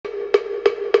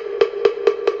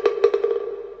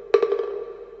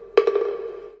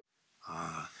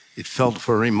it felt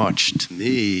very much to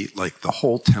me like the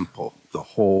whole temple, the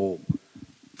whole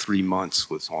 3 months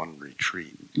was on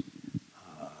retreat.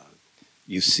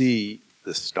 You see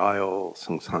the style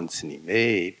Seung Sunim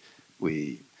made.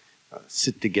 We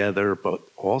sit together, but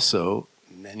also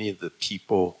many of the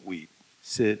people we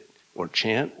sit or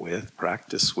chant with,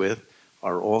 practice with,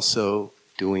 are also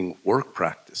doing work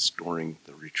practice during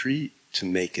the retreat to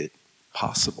make it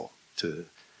possible to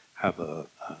have a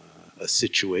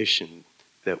situation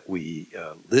that we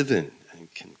live in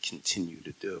and can continue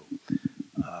to do.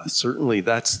 Certainly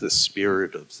that's the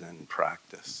spirit of Zen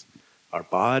practice. Our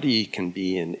body can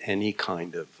be in any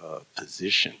kind of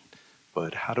position,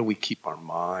 but how do we keep our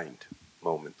mind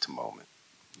moment to moment?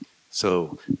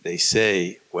 So they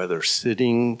say whether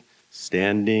sitting,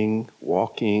 standing,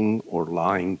 walking, or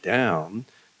lying down,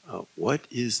 what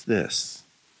is this?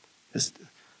 Just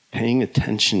paying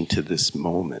attention to this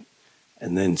moment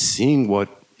and then seeing what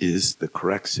is the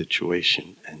correct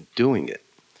situation and doing it.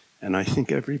 And I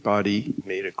think everybody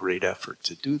made a great effort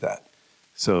to do that.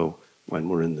 So when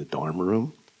we're in the Dharma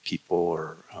room, people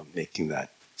are making that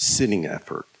sitting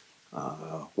effort.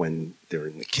 When they're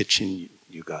in the kitchen,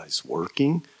 you guys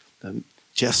working,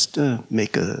 just to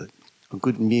make a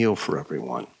good meal for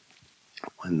everyone.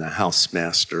 When the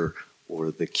housemaster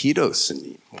or the Keto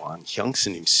Sunim, Kwan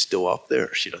Sunim, still up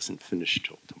there, she doesn't finish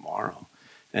till tomorrow.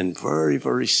 And very,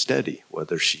 very steady,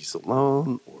 whether she's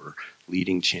alone or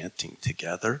leading chanting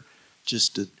together,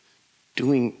 just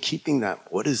keeping that,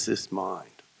 what is this mind?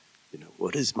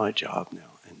 What is my job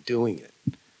now? And doing it.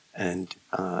 And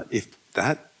if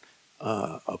that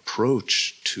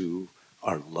approach to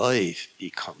our life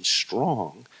becomes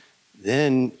strong,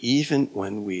 then even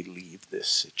when we leave this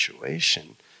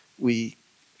situation, we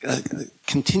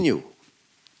continue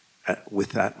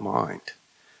with that mind.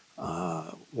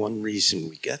 One reason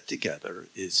we get together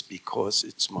is because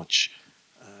it's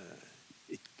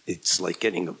like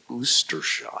getting a booster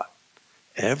shot.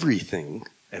 Everything,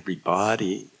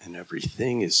 everybody, and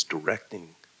everything is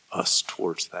directing us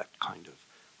towards that kind of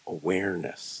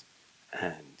awareness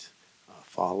and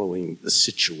following the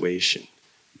situation,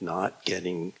 not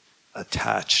getting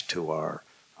attached to our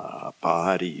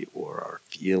body or our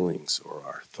feelings or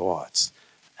our thoughts.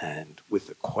 And with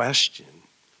a question,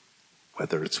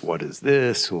 whether it's what is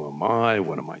this, who am I,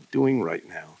 what am I doing right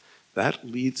now, that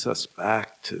leads us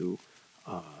back to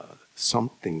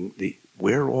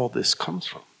where all this comes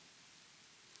from.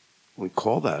 We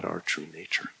call that our true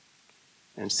nature.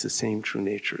 And it's the same true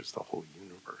nature as the whole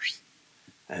universe.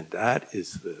 And that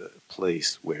is the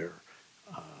place where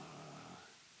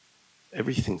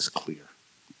everything's clear.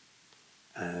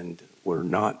 And we're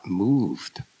not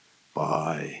moved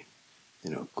by,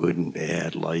 good and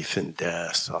bad, life and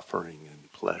death, suffering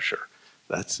and pleasure.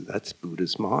 That's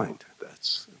Buddha's mind.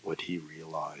 That's what he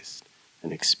realized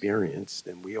and experienced.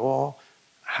 And we all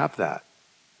have that.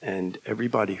 And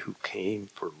everybody who came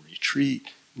for retreat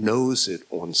knows it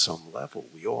on some level.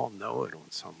 We all know it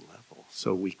on some level.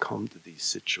 So we come to these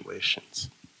situations.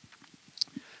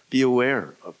 Be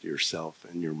aware of yourself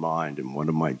and your mind and what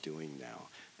am I doing now?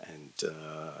 And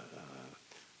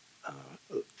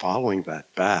following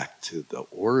that back to the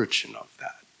origin of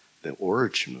that, the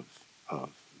origin of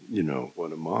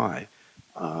what am I?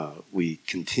 We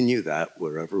continue that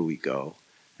wherever we go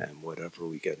and whatever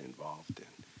we get involved in.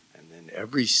 And then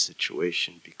every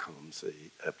situation becomes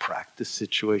a practice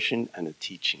situation and a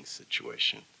teaching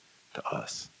situation to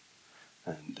us.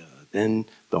 And then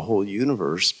the whole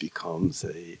universe becomes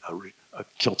a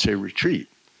Kyol Che retreat.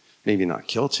 Maybe not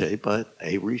Kyol Che, but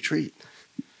a retreat.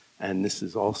 And this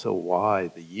is also why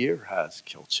the year has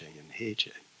Kyol Che and Hae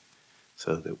Jae,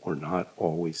 so that we're not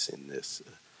always in this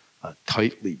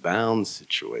tightly bound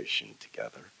situation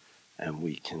together. And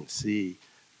we can see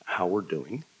how we're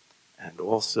doing. And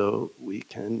also we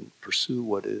can pursue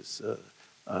what is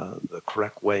the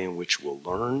correct way in which we'll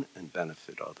learn and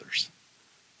benefit others.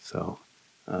 So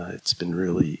it's been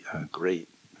really great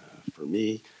for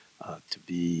me to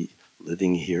be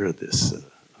living here this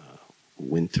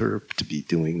winter, to be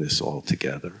doing this all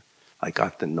together. I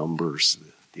got the numbers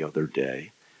the other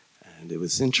day, and it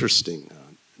was interesting.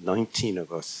 19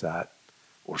 of us sat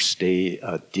or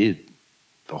did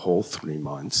the whole 3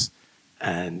 months,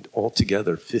 and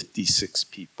altogether 56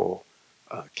 people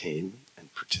came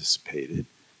and participated,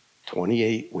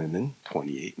 28 women,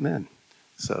 28 men.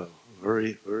 So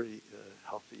very, very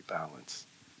healthy balance.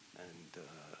 And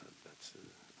that's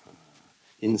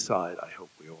inside, I hope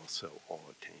we also all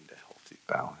attained a healthy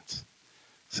balance.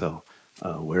 So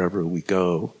wherever we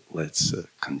go, let's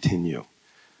continue.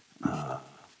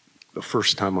 The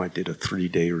first time I did a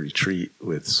 3-day retreat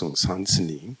with Seung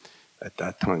Sunim, At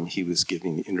that time, he was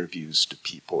giving interviews to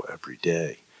people every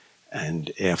day.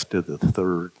 And after the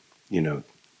third,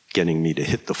 getting me to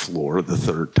hit the floor the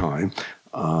third time,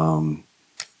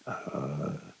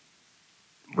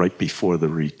 right before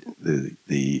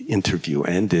the interview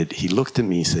ended, he looked at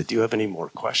me and said, "Do you have any more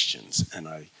questions?" And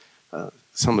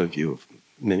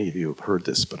many of you have heard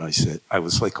this, but I said, I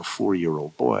was like a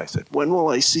 4-year-old boy. I said, "When will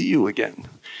I see you again?"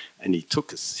 And he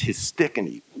took his stick and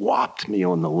he whopped me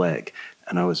on the leg.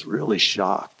 And I was really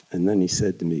shocked. And then he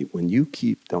said to me, "When you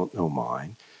keep Don't Know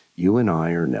Mind, you and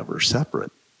I are never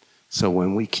separate. So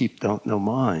when we keep Don't Know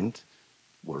Mind,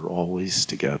 we're always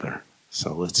together.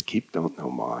 So let's keep Don't Know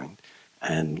Mind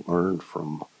and learn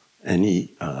from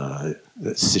any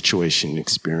situation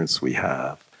experience we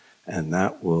have. And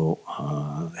that will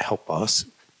help us,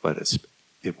 but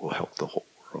it will help the whole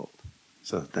world."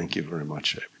 So thank you very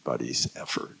much for everybody's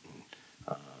effort.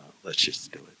 Let's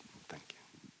just do it.